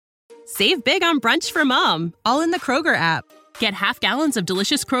Save big on brunch for mom, all in the Kroger app. Get half gallons of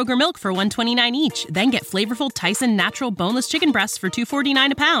delicious Kroger milk for $1.29 each. Then get flavorful Tyson natural boneless chicken breasts for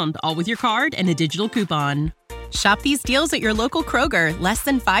 $2.49 a pound, all with your card and a digital coupon. Shop these deals at your local Kroger, less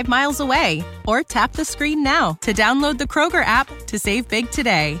than 5 miles away. Or tap the screen now to download the Kroger app to save big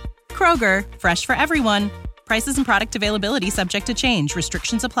today. Kroger, fresh for everyone. Prices and product availability subject to change.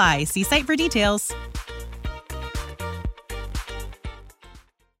 Restrictions apply. See site for details.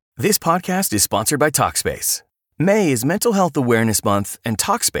 This podcast is sponsored by Talkspace. May is Mental Health Awareness Month, and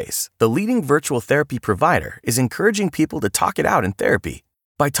Talkspace, the leading virtual therapy provider, is encouraging people to talk it out in therapy.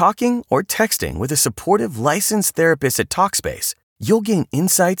 By talking or texting with a supportive, licensed therapist at Talkspace, you'll gain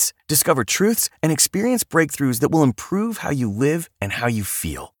insights, discover truths, and experience breakthroughs that will improve how you live and how you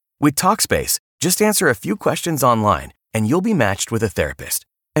feel. With Talkspace, just answer a few questions online, and you'll be matched with a therapist.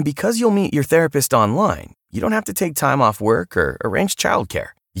 And because you'll meet your therapist online, you don't have to take time off work or arrange childcare.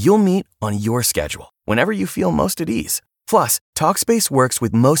 You'll meet on your schedule, whenever you feel most at ease. Plus, Talkspace works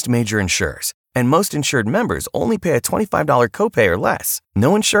with most major insurers, and most insured members only pay a $25 copay or less.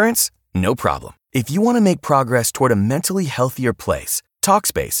 No insurance? No problem. If you want to make progress toward a mentally healthier place,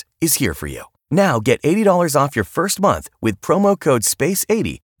 Talkspace is here for you. Now get $80 off your first month with promo code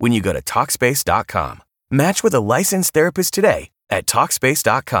SPACE80 when you go to Talkspace.com. Match with a licensed therapist today at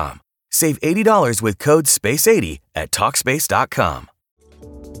Talkspace.com. Save $80 with code SPACE80 at Talkspace.com.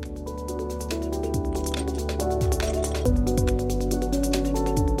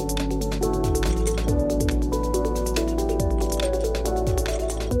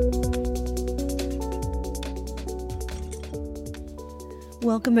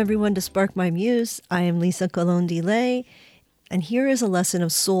 Welcome everyone to Spark My Muse. I am Lisa Colon-Delay, and here is a lesson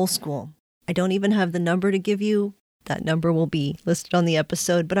of Soul School. I don't even have the number to give you. That number will be listed on the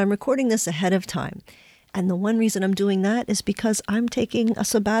episode, but I'm recording this ahead of time. And the one reason I'm doing that is because I'm taking a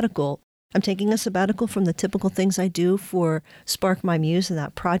sabbatical. I'm taking a sabbatical from the typical things I do for Spark My Muse and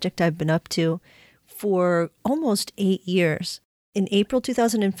that project I've been up to for almost 8 years. In April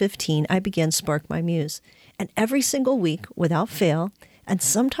 2015, I began Spark My Muse. And every single week, without fail, and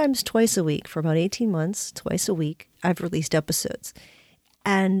sometimes twice a week for about 18 months, twice a week, I've released episodes.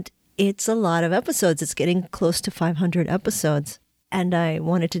 And it's a lot of episodes. It's getting close to 500 episodes. And I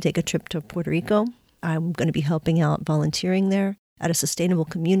wanted to take a trip to Puerto Rico. I'm going to be helping out volunteering there at a sustainable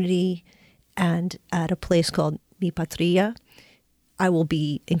community and at a place called Mi Patria. I will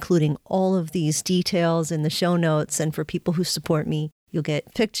be including all of these details in the show notes. And for people who support me, you'll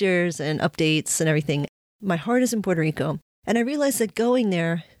get pictures and updates and everything. My heart is in Puerto Rico. And I realized that going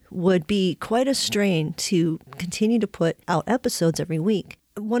there would be quite a strain to continue to put out episodes every week.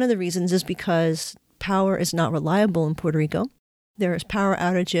 One of the reasons is because power is not reliable in Puerto Rico. There's power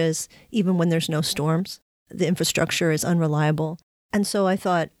outages even when there's no storms. The infrastructure is unreliable. And so I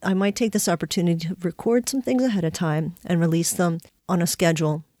thought I might take this opportunity to record some things ahead of time and release them on a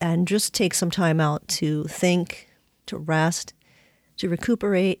schedule and just take some time out to think, to rest, to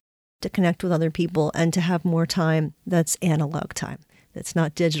recuperate, to connect with other people, and to have more time that's analog time, that's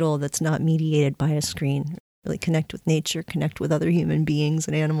not digital, that's not mediated by a screen. Really connect with nature, connect with other human beings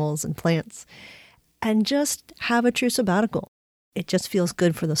and animals and plants, and just have a true sabbatical. It just feels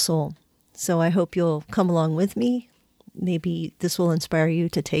good for the soul. So I hope you'll come along with me. Maybe this will inspire you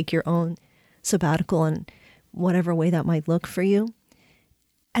to take your own sabbatical in whatever way that might look for you.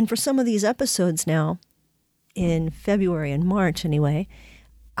 And for some of these episodes now, in February and March anyway,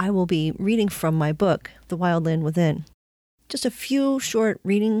 I will be reading from my book, The Wild Land Within. Just a few short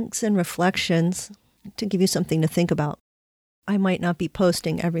readings and reflections to give you something to think about. I might not be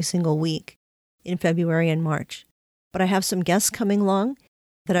posting every single week in February and March, but I have some guests coming along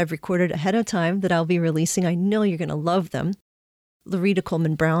that I've recorded ahead of time that I'll be releasing. I know you're going to love them. Loretta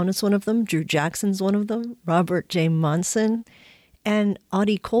Coleman Brown is one of them. Drew Jackson's one of them. Robert J. Monson and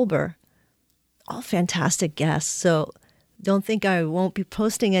Audie Colbert. All fantastic guests. So don't think I won't be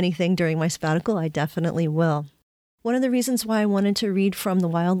posting anything during my sabbatical. I definitely will. One of the reasons why I wanted to read from The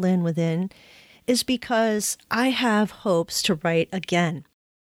Wild Land Within is because I have hopes to write again.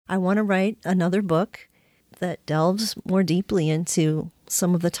 I want to write another book that delves more deeply into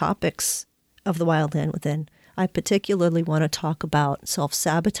some of the topics of The Wild Land Within. I particularly want to talk about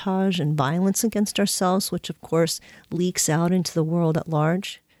self-sabotage and violence against ourselves, which of course leaks out into the world at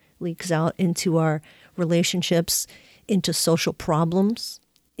large, leaks out into our relationships, into social problems,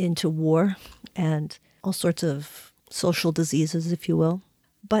 into war, and all sorts of social diseases, if you will.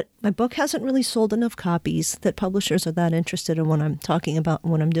 But my book hasn't really sold enough copies that publishers are that interested in what I'm talking about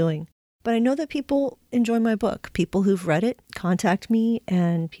and what I'm doing. But I know that people enjoy my book. People who've read it contact me,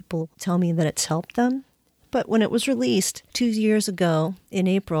 and people tell me that it's helped them. But when it was released 2 years ago in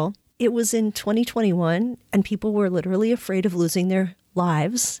April, It was in 2021, and people were literally afraid of losing their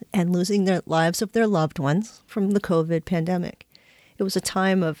lives and losing their lives of their loved ones from the COVID pandemic. It was a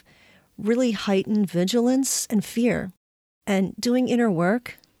time of really heightened vigilance and fear. And doing inner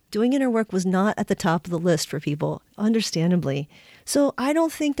work was not at the top of the list for people, understandably. So I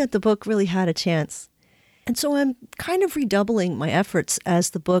don't think that the book really had a chance. And so I'm kind of redoubling my efforts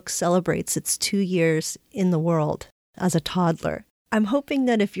as the book celebrates its 2 years in the world as a toddler. I'm hoping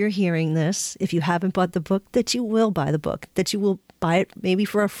that if you're hearing this, if you haven't bought the book, that you will buy the book, that you will buy it maybe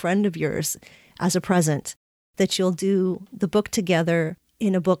for a friend of yours as a present, that you'll do the book together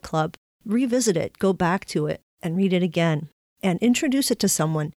in a book club, revisit it, go back to it and read it again and introduce it to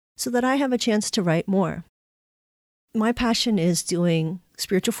someone so that I have a chance to write more. My passion is doing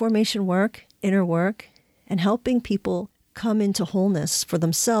spiritual formation work, inner work, and helping people come into wholeness for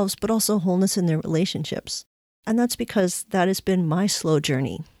themselves, but also wholeness in their relationships. And that's because that has been my slow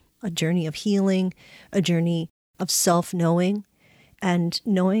journey, a journey of healing, a journey of self-knowing, and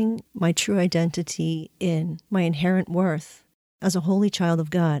knowing my true identity in my inherent worth as a holy child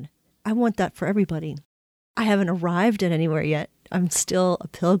of God. I want that for everybody. I haven't arrived at anywhere yet. I'm still a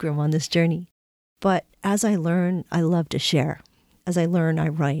pilgrim on this journey. But as I learn, I love to share. As I learn, I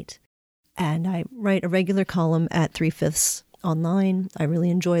write. And I write a regular column at 3/5 online. I really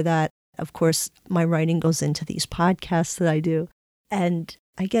enjoy that. Of course, my writing goes into these podcasts that I do, and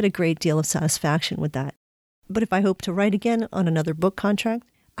I get a great deal of satisfaction with that. But if I hope to write again on another book contract,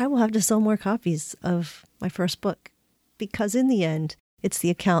 I will have to sell more copies of my first book. Because in the end, it's the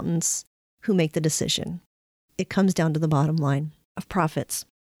accountants who make the decision. It comes down to the bottom line of profits.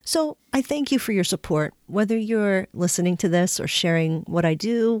 So I thank you for your support, whether you're listening to this or sharing what I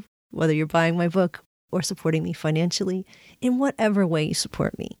do, whether you're buying my book or supporting me financially, in whatever way you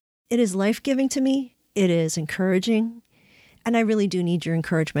support me. It is life-giving to me. It is encouraging. And I really do need your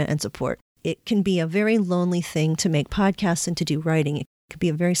encouragement and support. It can be a very lonely thing to make podcasts and to do writing. It could be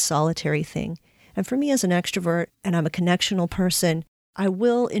a very solitary thing. And for me as an extrovert, and I'm a connectional person, I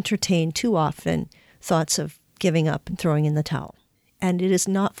will entertain too often thoughts of giving up and throwing in the towel. And it is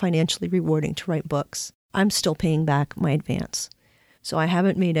not financially rewarding to write books. I'm still paying back my advance. So I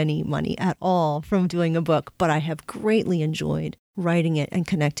haven't made any money at all from doing a book, but I have greatly enjoyed writing it and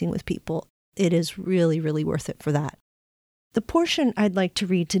connecting with people. It is really, really worth it for that. The portion I'd like to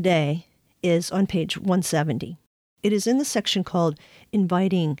read today is on page 170. It is in the section called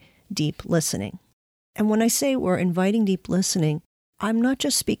Inviting Deep Listening. And when I say we're inviting deep listening, I'm not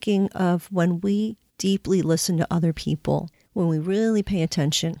just speaking of when we deeply listen to other people, when we really pay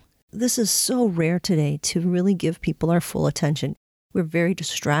attention. This is so rare today to really give people our full attention. We're very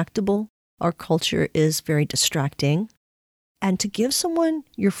distractible. Our culture is very distracting. And to give someone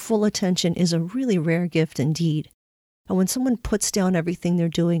your full attention is a really rare gift indeed. And when someone puts down everything they're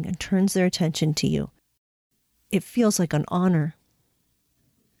doing and turns their attention to you, it feels like an honor.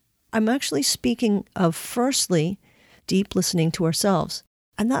 I'm actually speaking of, firstly, deep listening to ourselves.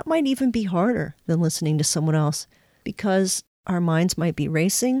 And that might even be harder than listening to someone else because our minds might be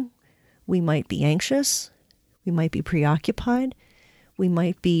racing, we might be anxious, we might be preoccupied, we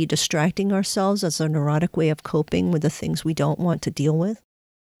might be distracting ourselves as a neurotic way of coping with the things we don't want to deal with.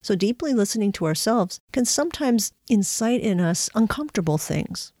 So deeply listening to ourselves can sometimes incite in us uncomfortable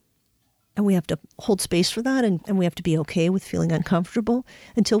things. And we have to hold space for that, and we have to be okay with feeling uncomfortable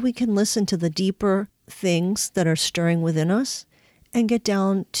until we can listen to the deeper things that are stirring within us and get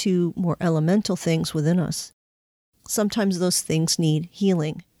down to more elemental things within us. Sometimes those things need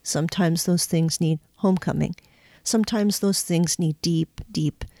healing. Sometimes those things need homecoming. Sometimes those things need deep,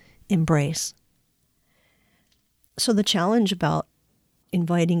 deep embrace. So the challenge about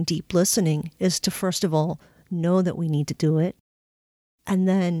inviting deep listening is to, first of all, know that we need to do it, and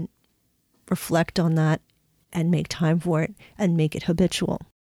then reflect on that and make time for it and make it habitual.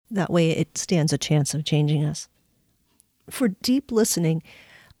 That way it stands a chance of changing us. For deep listening,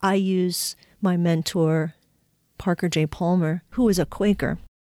 I use my mentor, Parker J. Palmer, who is a Quaker.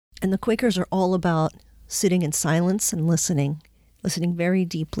 And the Quakers are all about sitting in silence and listening very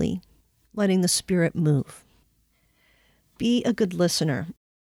deeply, letting the spirit move. Be a good listener.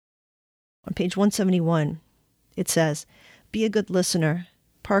 On page 171, it says, be a good listener.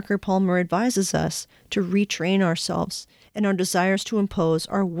 Parker Palmer advises us to retrain ourselves and our desires to impose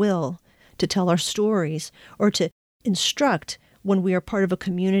our will, to tell our stories, or to instruct when we are part of a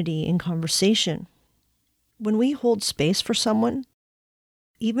community in conversation. When we hold space for someone,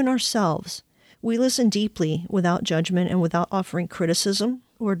 even ourselves, we listen deeply without judgment and without offering criticism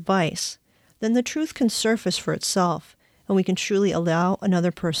or advice, then the truth can surface for itself, and we can truly allow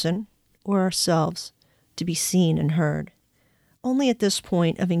another person or ourselves to be seen and heard. only at this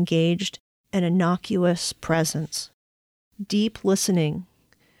point of engaged and innocuous presence. Deep listening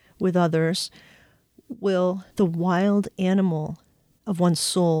with others will the wild animal of one's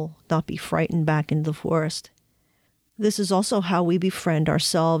soul not be frightened back into the forest. This is also how we befriend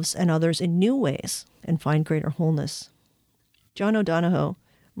ourselves and others in new ways and find greater wholeness. John O'Donohoe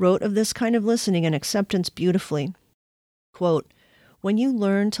wrote of this kind of listening and acceptance beautifully. Quote, "When you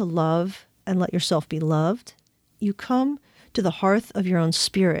learn to love and let yourself be loved, you come to the hearth of your own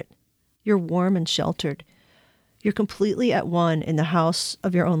spirit. You're warm and sheltered. You're completely at one in the house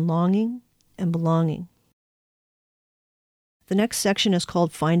of your own longing and belonging." The next section is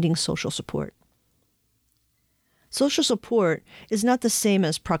called Finding Social Support. Social support is not the same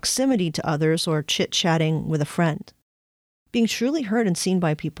as proximity to others or chit-chatting with a friend. Being truly heard and seen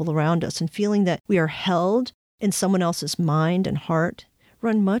by people around us and feeling that we are held in someone else's mind and heart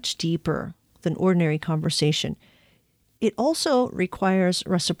run much deeper than ordinary conversation. It also requires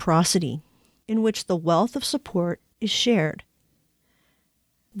reciprocity, in which the wealth of support is shared.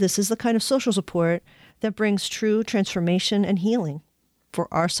 This is the kind of social support that brings true transformation and healing. For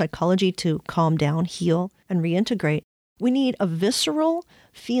our psychology to calm down, heal, and reintegrate, we need a visceral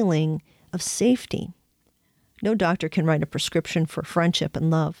feeling of safety. No doctor can write a prescription for friendship and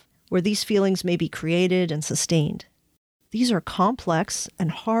love, where these feelings may be created and sustained. These are complex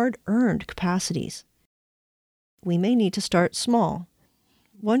and hard-earned capacities. We may need to start small,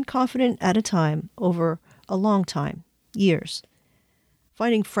 one confidant at a time over a long time, years.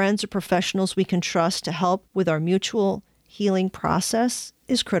 Finding friends or professionals we can trust to help with our mutual healing process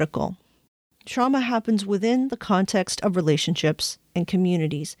is critical. Trauma happens within the context of relationships and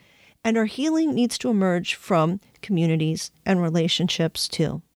communities, and our healing needs to emerge from communities and relationships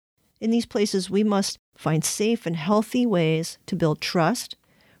too. In these places, we must find safe and healthy ways to build trust,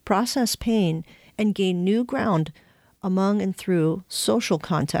 process pain, and gain new ground among and through social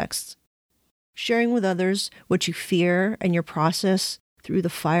contexts. Sharing with others what you fear and your process through the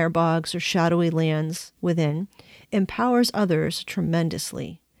firebogs or shadowy lands within empowers others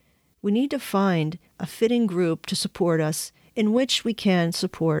tremendously. We need to find a fitting group to support us in which we can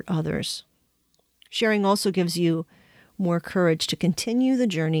support others. Sharing also gives you more courage to continue the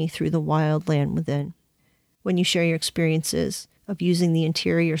journey through the wild land within. When you share your experiences of using the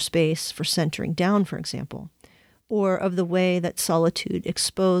interior space for centering down, for example, or of the way that solitude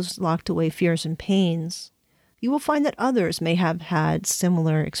exposed locked away fears and pains, you will find that others may have had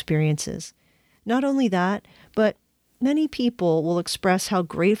similar experiences. Not only that, but many people will express how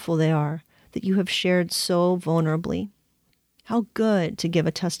grateful they are that you have shared so vulnerably. How good to give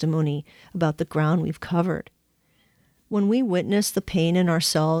a testimony about the ground we've covered. When we witness the pain in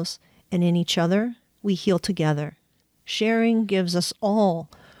ourselves and in each other, we heal together. Sharing gives us all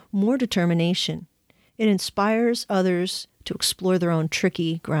more determination. It inspires others to explore their own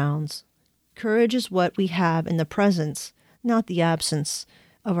tricky grounds. Courage is what we have in the presence, not the absence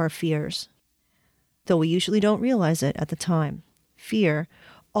of our fears. Though we usually don't realize it at the time. Fear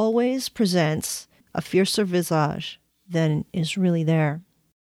always presents a fiercer visage than is really there.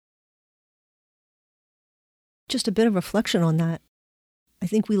 Just a bit of reflection on that. I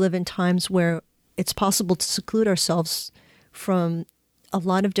think we live in times where it's possible to seclude ourselves from a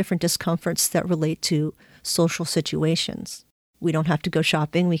lot of different discomforts that relate to social situations. We don't have to go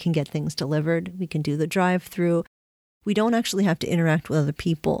shopping. We can get things delivered. We can do the drive-through. We don't actually have to interact with other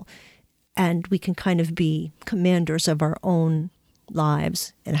people. And we can kind of be commanders of our own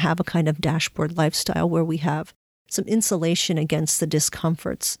lives and have a kind of dashboard lifestyle where we have some insulation against the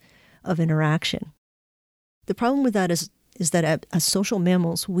discomforts of interaction. The problem with that is that as social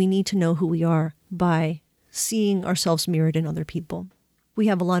mammals, we need to know who we are by seeing ourselves mirrored in other people. We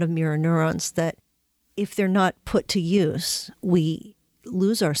have a lot of mirror neurons that, if they're not put to use, we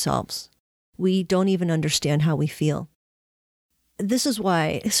lose ourselves. We don't even understand how we feel. This is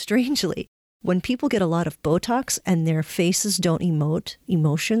why, strangely, when people get a lot of Botox and their faces don't emote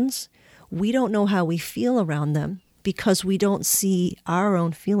emotions, we don't know how we feel around them because we don't see our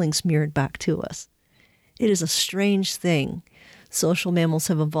own feelings mirrored back to us. It is a strange thing. Social mammals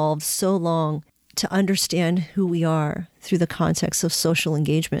have evolved so long to understand who we are through the context of social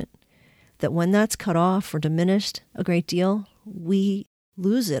engagement, that when that's cut off or diminished a great deal, we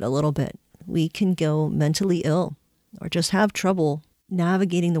lose it a little bit. We can go mentally ill or just have trouble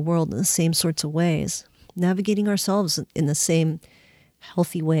navigating the world in the same sorts of ways, navigating ourselves in the same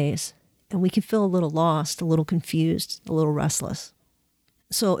healthy ways. And we can feel a little lost, a little confused, a little restless.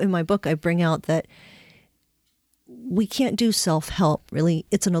 So in my book, I bring out that we can't do self-help, really.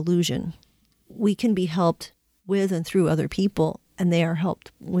 It's an illusion. We can be helped with and through other people, and they are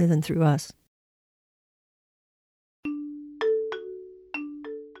helped with and through us.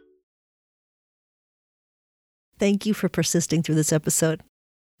 Thank you for persisting through this episode.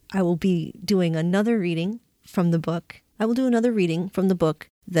 I will be doing another reading from the book. I will do another reading from the book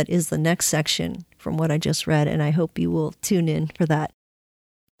that is the next section from what I just read, and I hope you will tune in for that.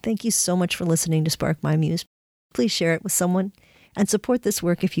 Thank you so much for listening to Spark My Muse. Please share it with someone and support this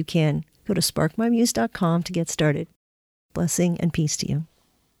work if you can. Go to sparkmymuse.com to get started. Blessing and peace to you.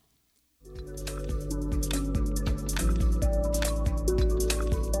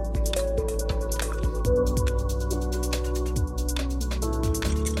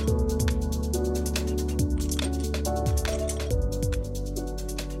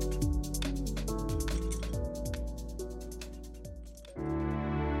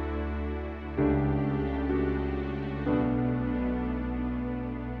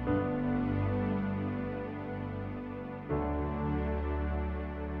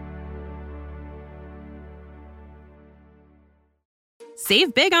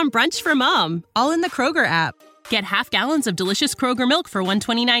 Save big on brunch for mom, all in the Kroger app. Get half gallons of delicious Kroger milk for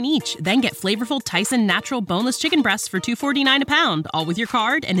 $1.29 each. Then get flavorful Tyson natural boneless chicken breasts for $2.49 a pound, all with your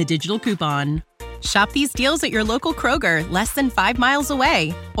card and a digital coupon. Shop these deals at your local Kroger, less than 5 miles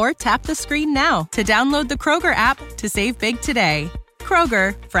away. Or tap the screen now to download the Kroger app to save big today.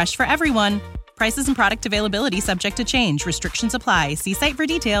 Kroger, fresh for everyone. Prices and product availability subject to change. Restrictions apply. See site for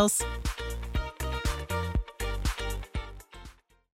details.